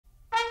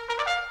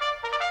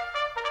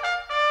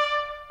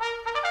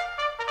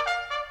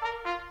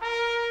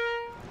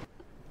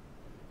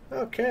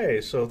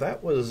Okay, so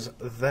that was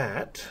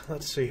that.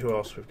 Let's see who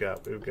else we've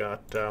got. We've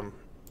got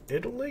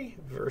Italy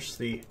versus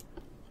the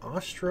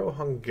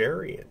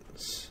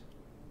Austro-Hungarians.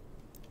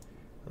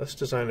 Let's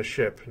design a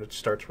ship, and it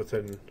starts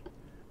within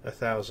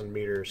 1,000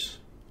 meters.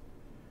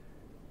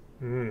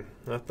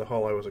 Not the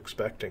hull I was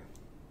expecting,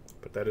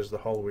 but that is the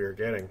hull we are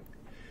getting.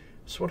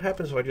 So what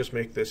happens if I just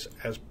make this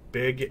as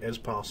big as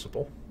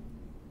possible?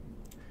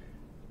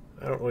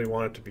 I don't really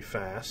want it to be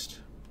fast.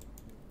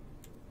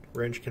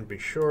 Range can be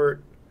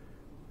short.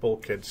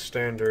 Bulkhead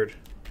standard.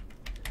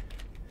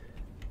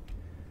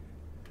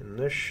 And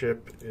this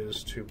ship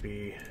is to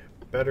be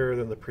better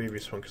than the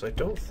previous one, because I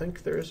don't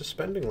think there is a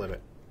spending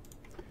limit.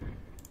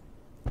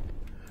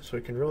 So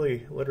we can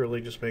really,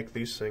 literally just make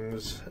these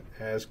things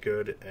as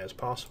good as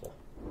possible.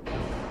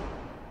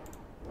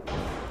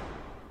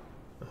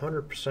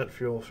 100%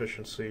 fuel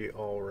efficiency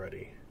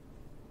already.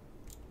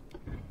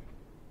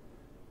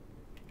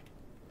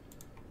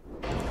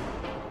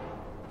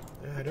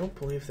 I don't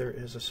believe there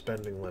is a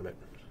spending limit.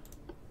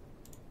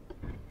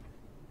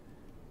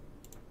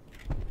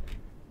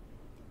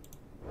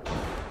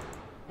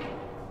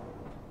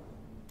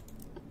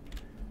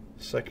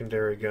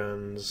 Secondary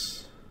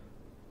guns.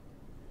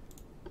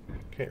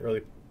 Can't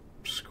really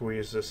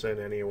squeeze this in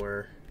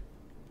anywhere.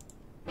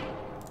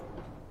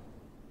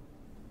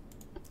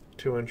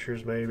 2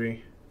 inches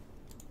maybe.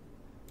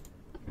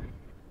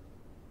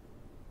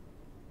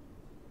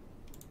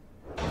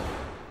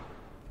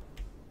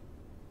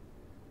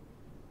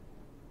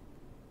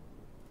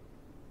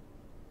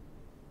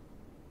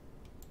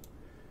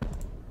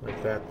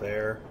 Like that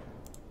there.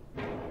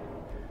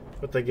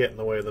 But they get in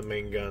the way of the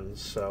main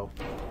guns, so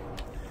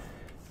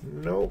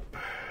nope.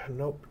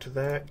 Nope to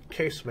that.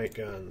 Casemate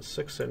guns,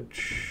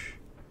 6-inch.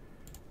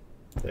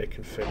 They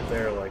can fit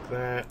there like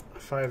that.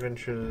 5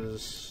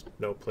 inches,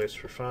 no place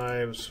for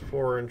 5s.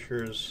 4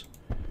 inches.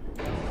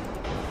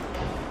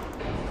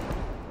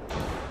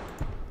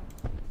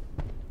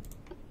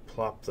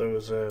 Plop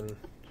those in.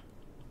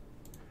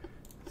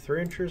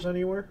 3 inches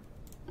anywhere?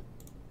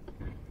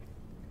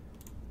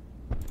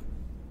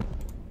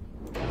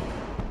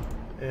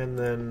 And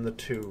then the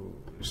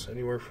 2s.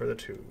 Anywhere for the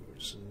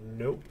 2s?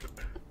 Nope.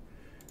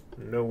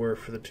 Nowhere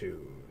for the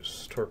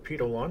 2s.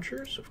 Torpedo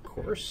launchers, of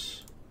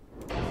course.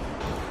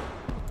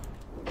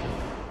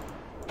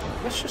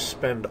 Let's just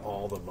spend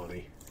all the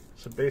money.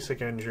 It's a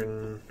basic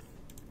engine.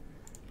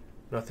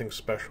 Nothing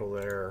special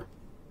there.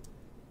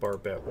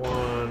 Barbette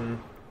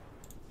 1.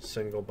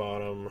 Single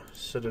bottom.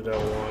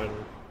 Citadel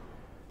 1.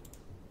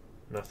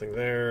 Nothing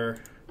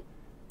there.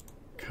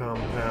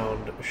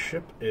 Compound.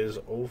 Ship is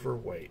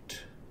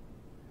overweight.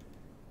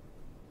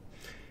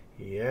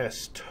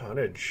 Yes,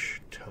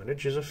 tonnage.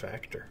 Tonnage is a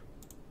factor.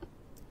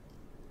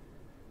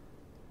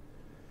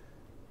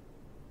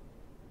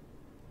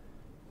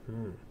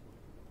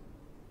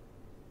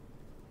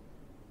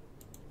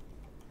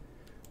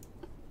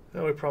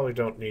 Now we probably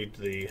don't need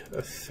the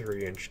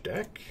 3-inch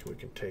deck. We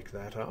can take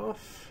that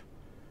off.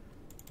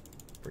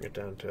 Bring it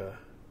down to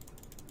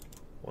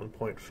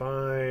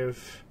 1.5.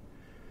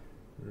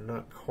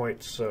 Not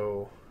quite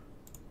so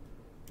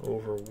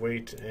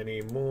overweight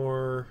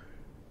anymore.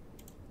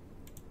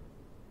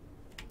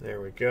 There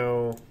we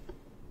go.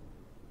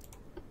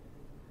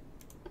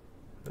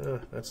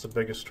 That's the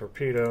biggest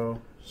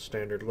torpedo.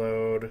 Standard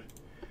load.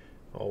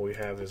 All we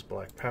have is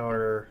black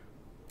powder.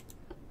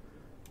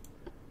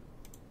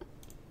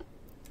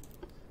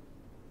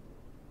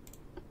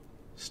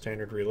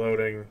 Standard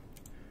reloading.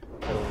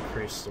 That'll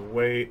increase the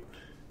weight.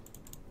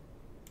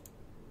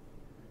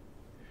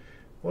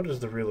 What is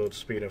the reload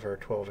speed of our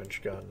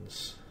 12-inch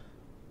guns?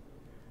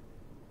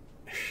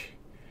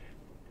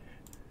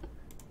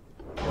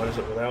 What is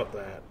it without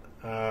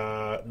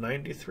that?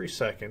 93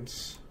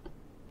 seconds.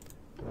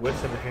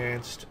 With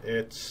enhanced,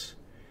 it's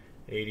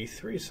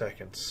 83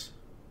 seconds.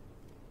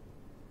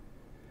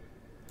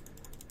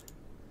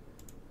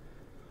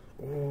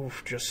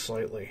 Oof, just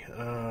slightly.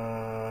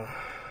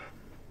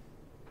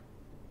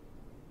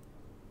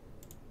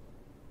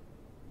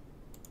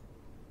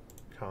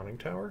 Conning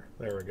tower?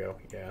 There we go.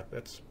 Yeah,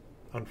 that's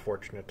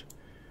unfortunate.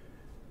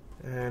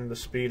 And the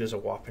speed is a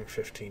whopping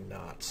 15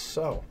 knots.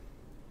 So,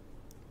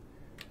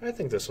 I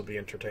think this will be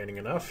entertaining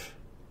enough.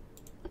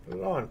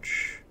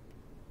 Launch.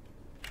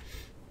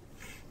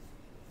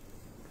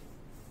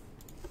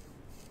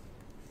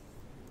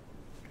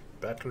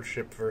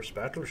 Battleship versus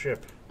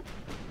battleship.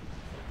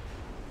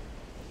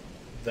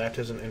 That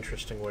is an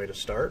interesting way to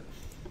start.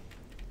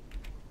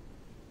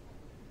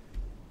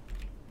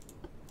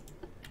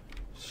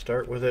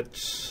 Start with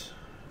its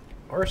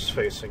arse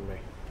facing me.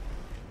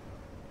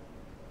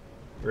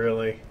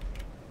 Really?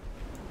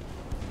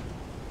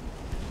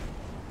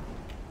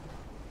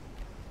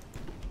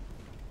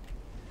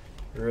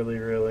 Really,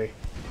 really?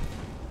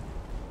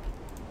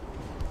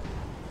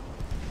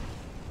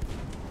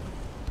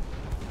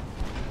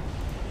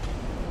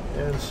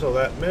 And so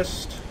that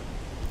missed.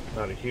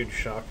 Not a huge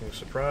shocking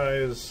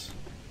surprise.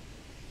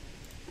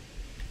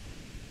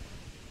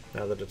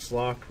 Now that it's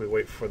locked, we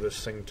wait for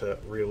this thing to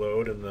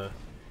reload in the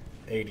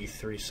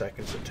 83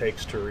 seconds it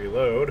takes to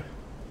reload.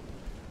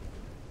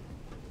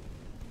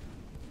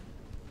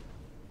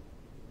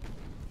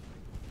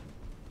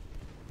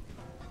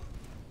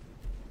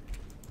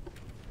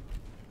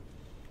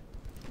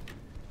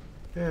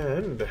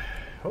 And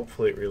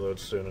hopefully it reloads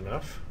soon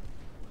enough.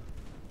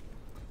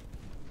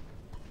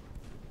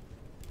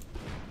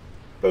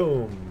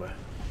 Boom!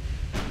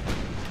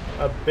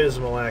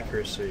 Abysmal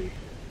accuracy.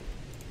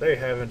 They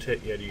haven't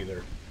hit yet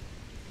either.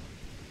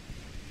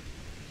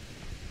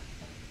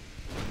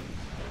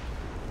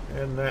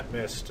 And that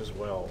missed as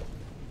well.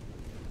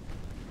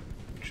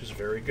 Which is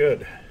very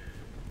good.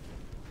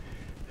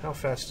 How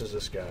fast is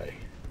this guy?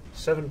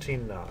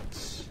 17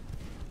 knots.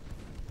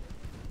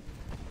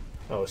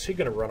 Oh, is he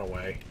going to run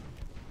away?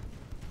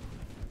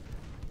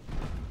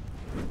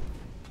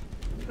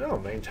 Oh,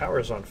 main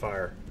tower's on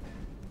fire.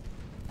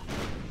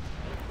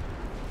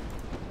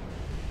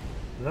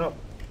 Nope,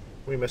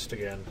 we missed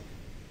again.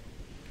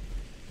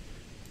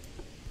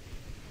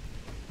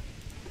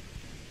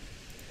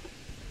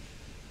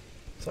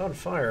 It's on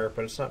fire,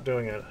 but it's not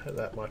doing it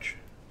that much.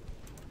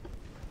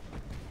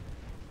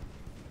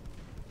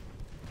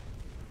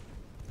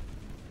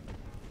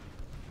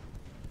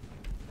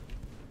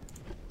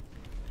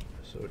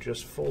 So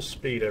just full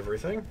speed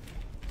everything.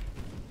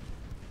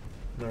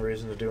 No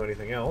reason to do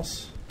anything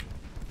else.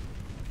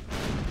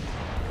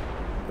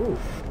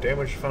 Oof,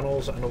 damaged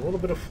funnels and a little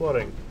bit of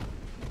flooding.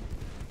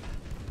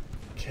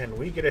 Can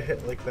we get a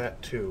hit like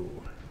that too?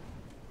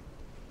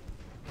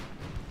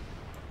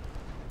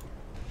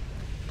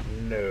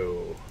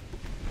 No.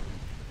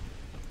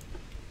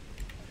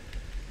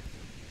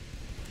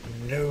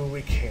 No,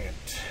 we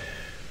can't.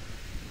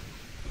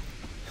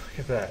 Look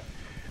at that.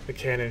 The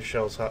cannon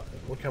shells,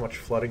 look how much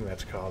flooding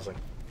that's causing.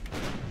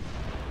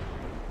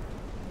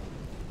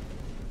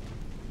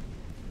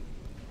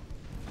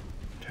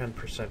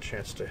 %10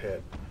 chance to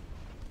hit.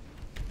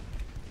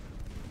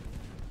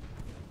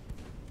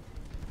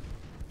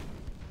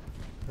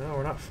 No,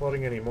 we're not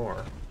flooding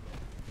anymore.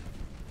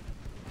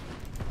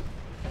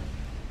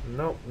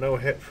 Nope, no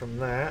hit from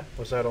that.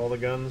 Was that all the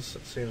guns?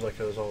 It seems like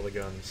it was all the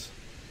guns.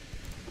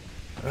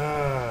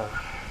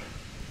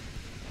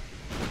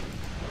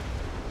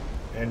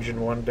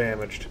 Engine 1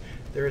 damaged.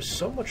 There is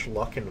so much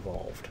luck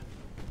involved.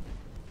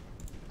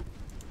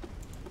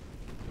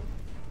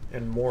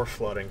 And more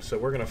flooding, so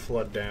we're going to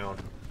flood down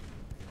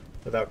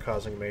without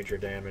causing major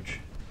damage.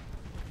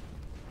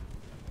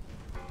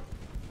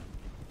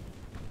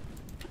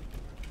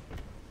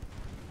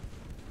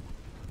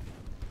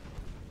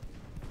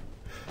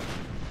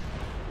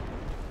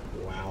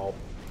 Wow.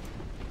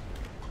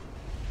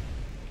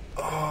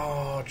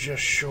 Oh,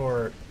 just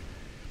short.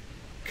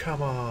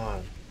 Come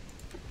on.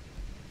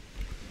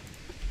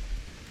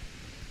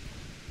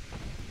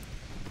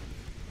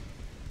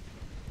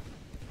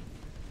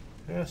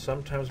 Yeah,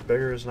 sometimes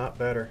bigger is not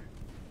better.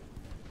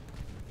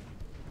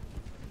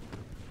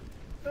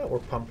 Oh, we're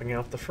pumping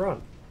out the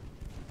front.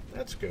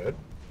 That's good.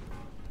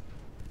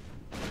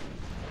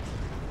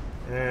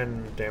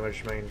 And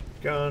damaged main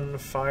gun,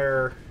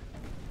 fire.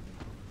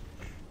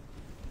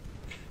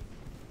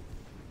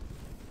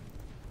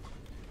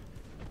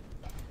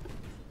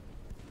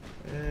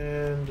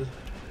 And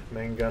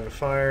main gun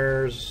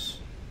fires.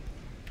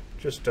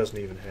 Just doesn't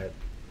even hit.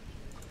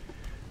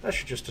 I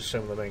should just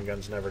assume the main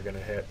gun's never going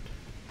to hit.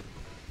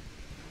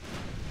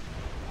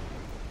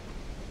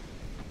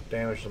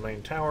 Damage the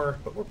main tower,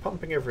 but we're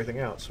pumping everything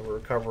out, so we're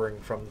recovering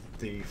from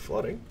the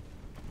flooding.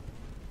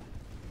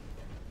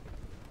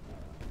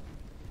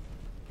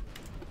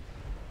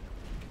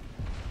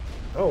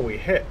 Oh, we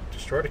hit.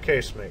 Destroyed a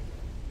casemate.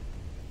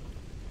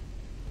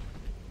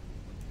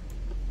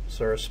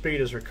 So our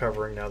speed is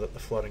recovering now that the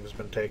flooding has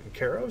been taken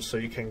care of, so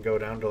you can go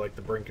down to like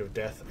the brink of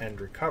death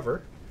and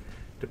recover,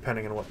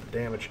 depending on what the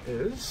damage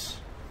is.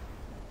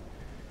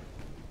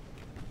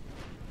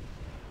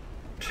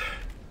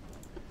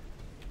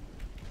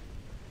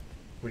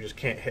 We just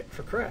can't hit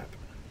for crap.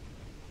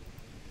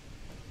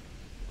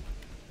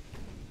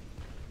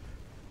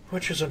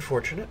 Which is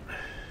unfortunate.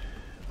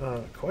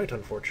 Quite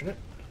unfortunate.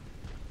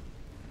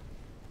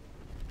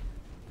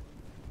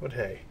 But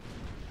hey.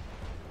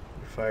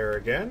 We fire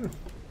again.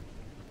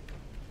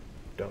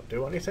 Don't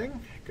do anything.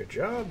 Good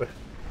job.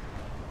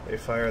 They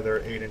fire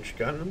their 8-inch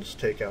guns,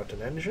 take out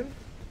an engine,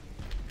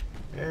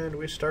 and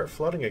we start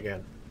flooding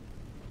again.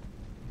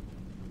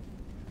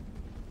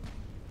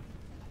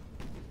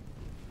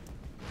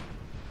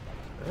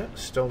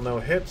 Still no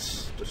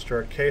hits.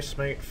 Destroyed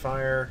casemate,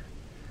 fire.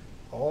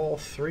 All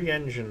 3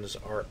 engines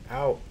are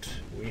out.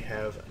 We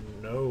have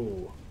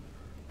no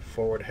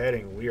forward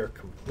heading. We are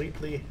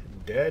completely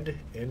dead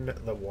in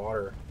the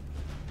water.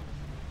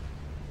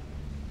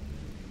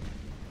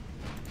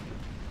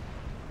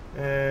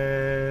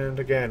 And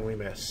again, we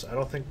miss. I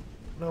don't think...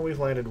 No, we've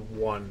landed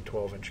 1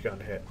 12-inch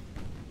gun hit.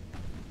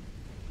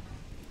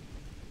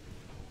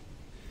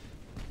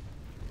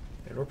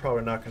 And we're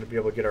probably not going to be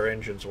able to get our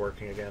engines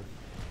working again.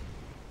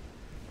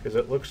 Because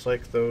it looks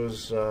like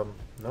those...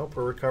 nope,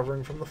 we're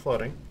recovering from the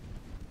flooding.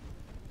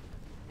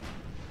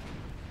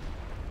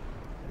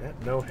 Yeah,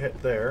 no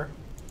hit there.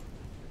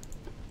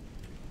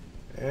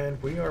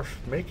 And we are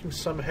making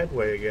some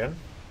headway again.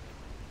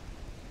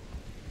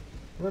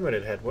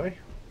 Limited headway.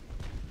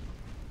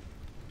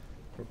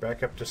 We're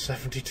back up to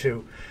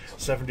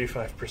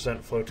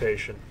 75%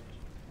 flotation.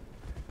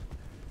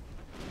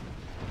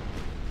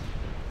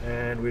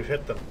 And we've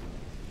hit them.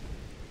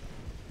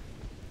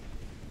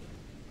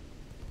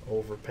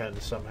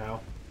 Overpenned somehow.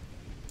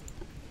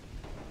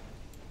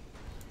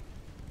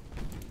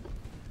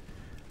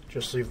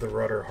 Just leave the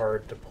rudder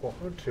hard to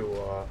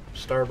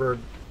starboard.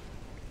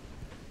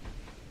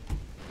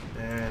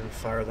 And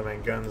fire the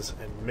main guns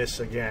and miss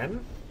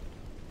again.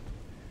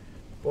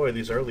 Boy,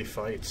 these early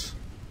fights.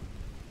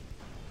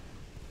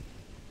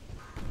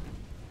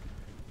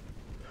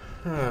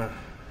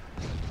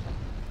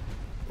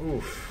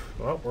 Oof.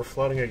 Well, we're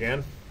flooding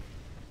again.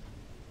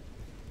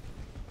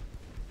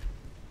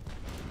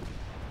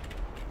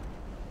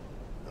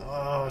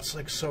 Oh, it's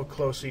like so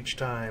close each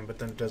time, but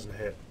then it doesn't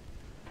hit.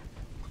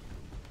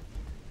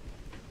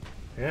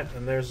 Yeah,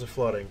 and there's the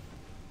flooding.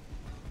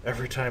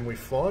 Every time we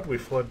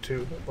flood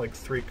to like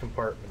 3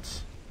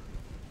 compartments.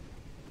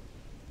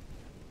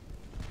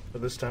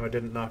 But this time I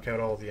didn't knock out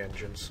all the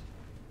engines.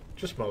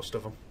 Just most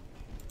of them.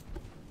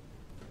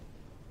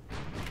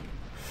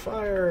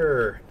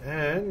 Fire!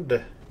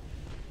 And...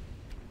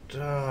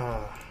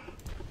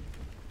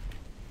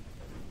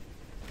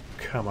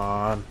 come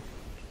on.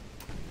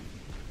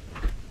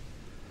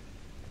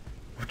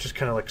 We're just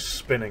kind of like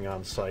spinning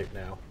on sight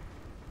now.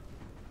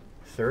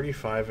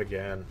 35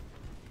 again.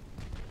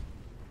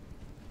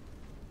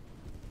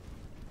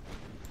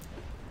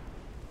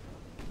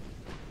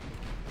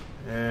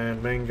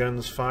 And main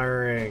guns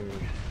firing.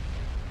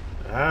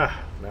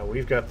 Ah, now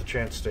we've got the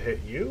chance to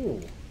hit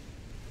you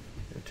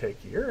and take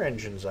your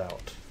engines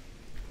out.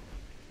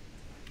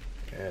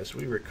 As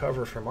we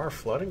recover from our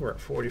flooding, we're at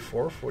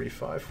 44,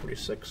 45,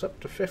 46, up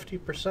to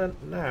 50%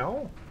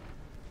 now.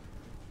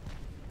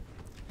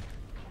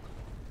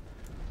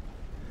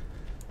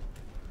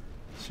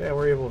 So yeah,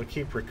 we're able to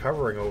keep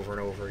recovering over and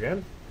over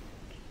again.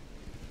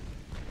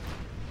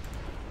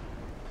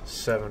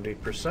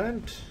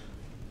 70%.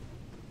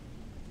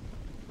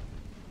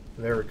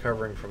 They're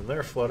recovering from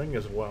their flooding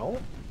as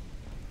well.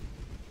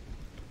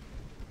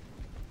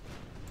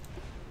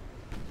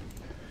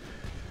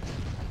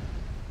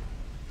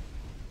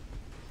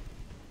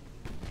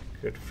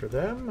 Good for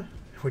them.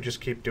 We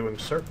just keep doing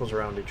circles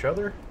around each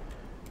other.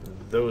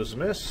 Those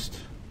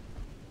missed.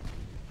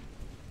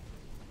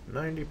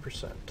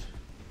 90%.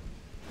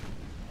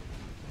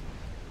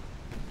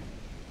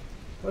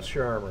 What's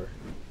your armor?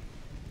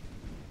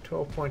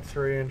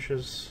 12.3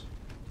 inches.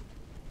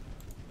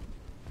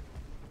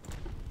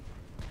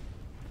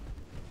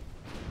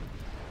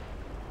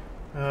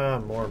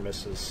 More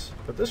misses.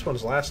 But this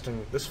one's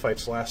lasting, this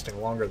fight's lasting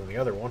longer than the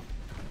other one.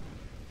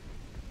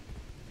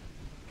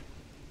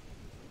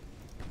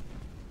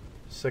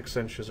 6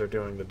 inches are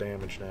doing the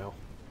damage now.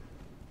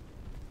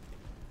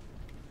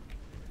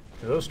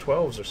 Those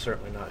 12s are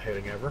certainly not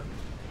hitting ever.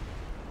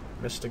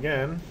 Missed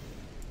again.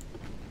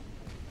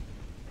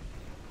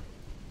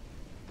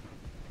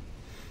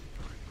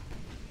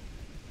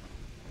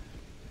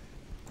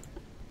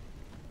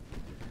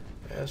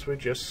 As we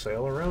just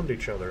sail around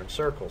each other in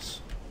circles.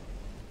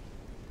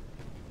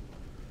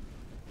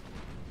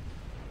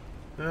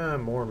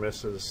 More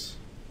misses.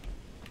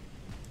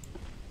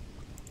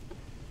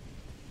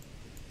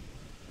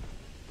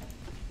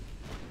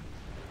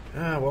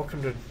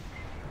 Welcome to...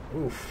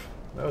 Oof.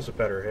 That was a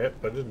better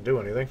hit, but it didn't do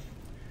anything.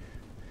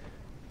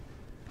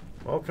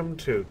 Welcome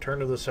to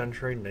Turn of the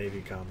Century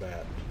Navy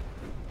Combat.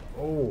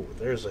 Oh,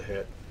 there's a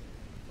hit.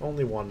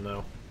 Only one,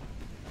 though.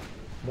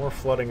 More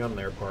flooding on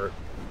their part.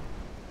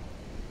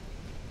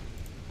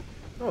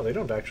 Oh, they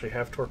don't actually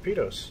have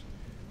torpedoes.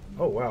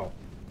 Oh, wow.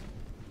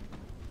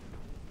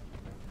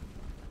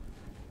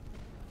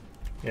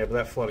 Yeah, but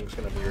that flooding's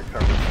going to be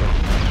recovered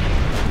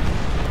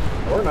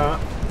from. Or not.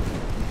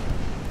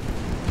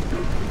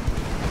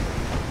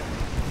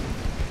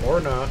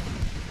 Or not.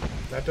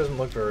 That doesn't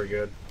look very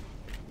good.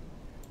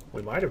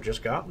 We might have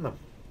just gotten them.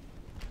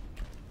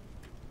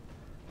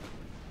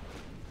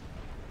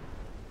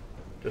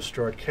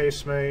 Destroyed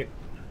casemate.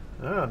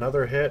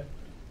 Another hit.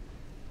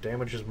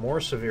 Damage is more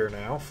severe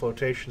now.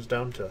 Flotation's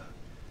down to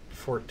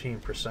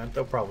 14%.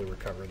 They'll probably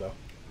recover, though.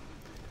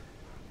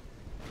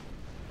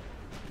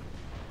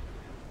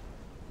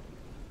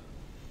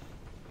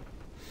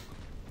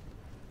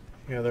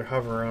 Yeah, they're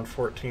hovering around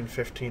 14,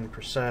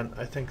 15%.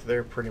 I think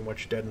they're pretty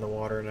much dead in the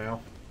water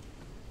now.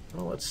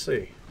 Well, let's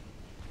see.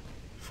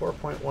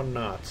 4.1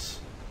 knots.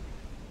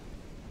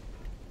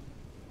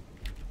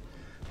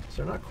 So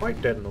they're not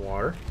quite dead in the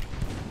water.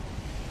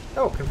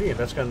 Oh, convenient.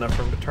 That's got enough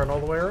for him to turn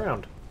all the way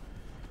around.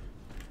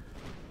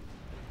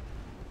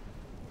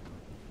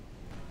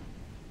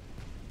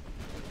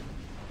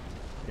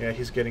 Yeah,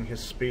 he's getting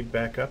his speed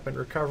back up and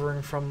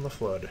recovering from the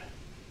flood.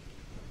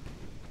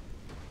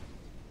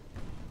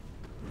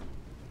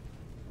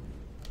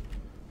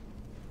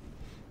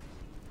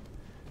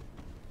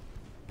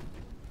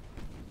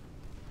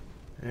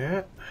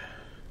 Yeah.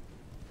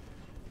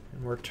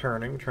 And we're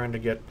turning, trying to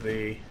get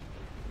the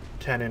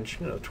 10-inch,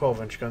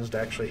 12-inch guns to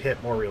actually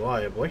hit more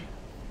reliably.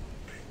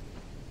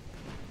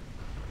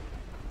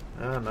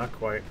 Not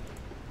quite.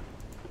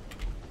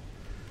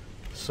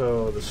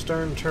 So the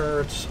stern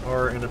turrets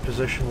are in a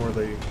position where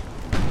they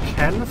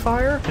can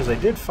fire, because they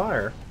did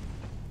fire.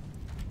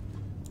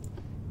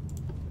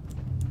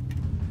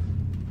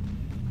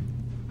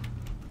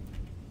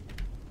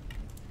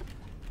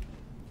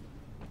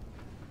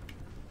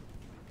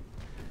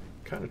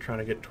 kind of trying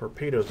to get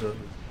torpedoes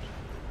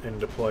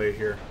into play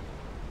here.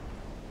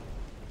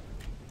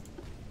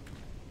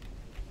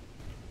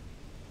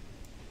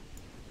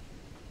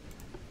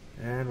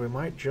 And we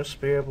might just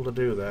be able to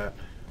do that.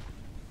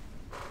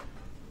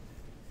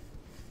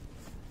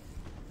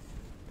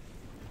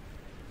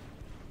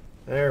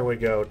 There we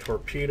go.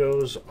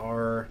 Torpedoes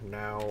are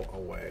now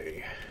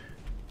away.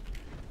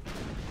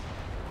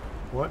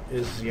 What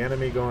is the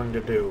enemy going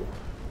to do?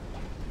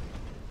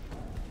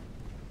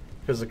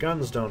 Because the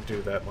guns don't do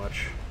that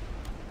much,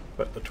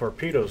 but the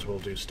torpedoes will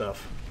do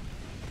stuff.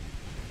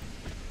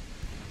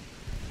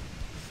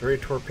 3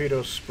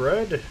 torpedoes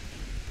spread.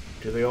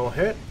 Do they all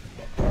hit?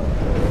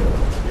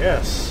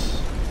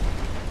 Yes.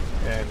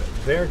 And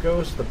there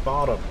goes the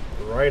bottom,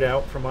 right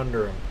out from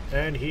under him.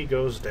 And he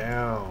goes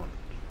down.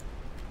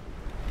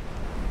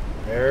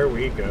 There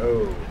we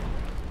go.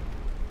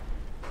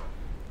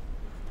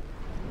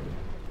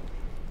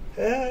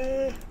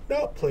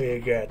 Not play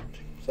again.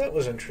 So that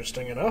was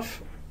interesting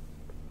enough.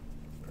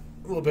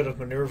 A little bit of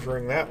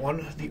maneuvering that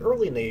one. The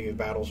early Navy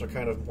battles are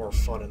kind of more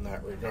fun in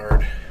that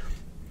regard.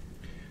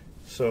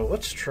 So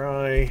let's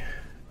try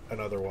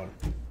another one.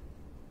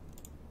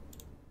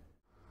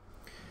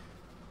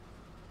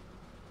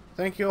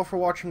 Thank you all for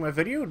watching my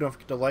video. Don't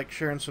forget to like,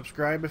 share, and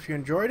subscribe if you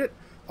enjoyed it.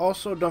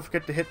 Also, don't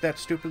forget to hit that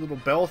stupid little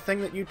bell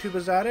thing that YouTube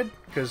has added,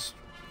 because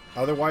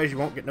otherwise you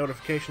won't get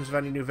notifications of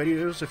any new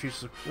videos if you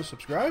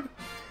subscribe.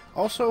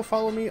 Also,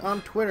 follow me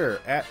on Twitter,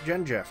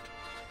 @GenJeft,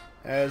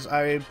 as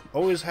I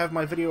always have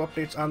my video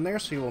updates on there,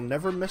 so you will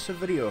never miss a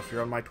video if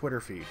you're on my Twitter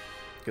feed,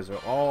 because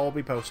they'll all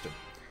be posted.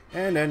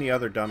 And any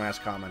other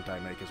dumbass comment I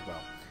make as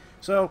well.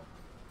 So,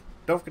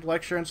 don't forget to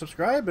like, share, and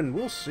subscribe, and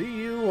we'll see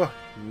you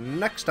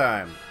next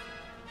time.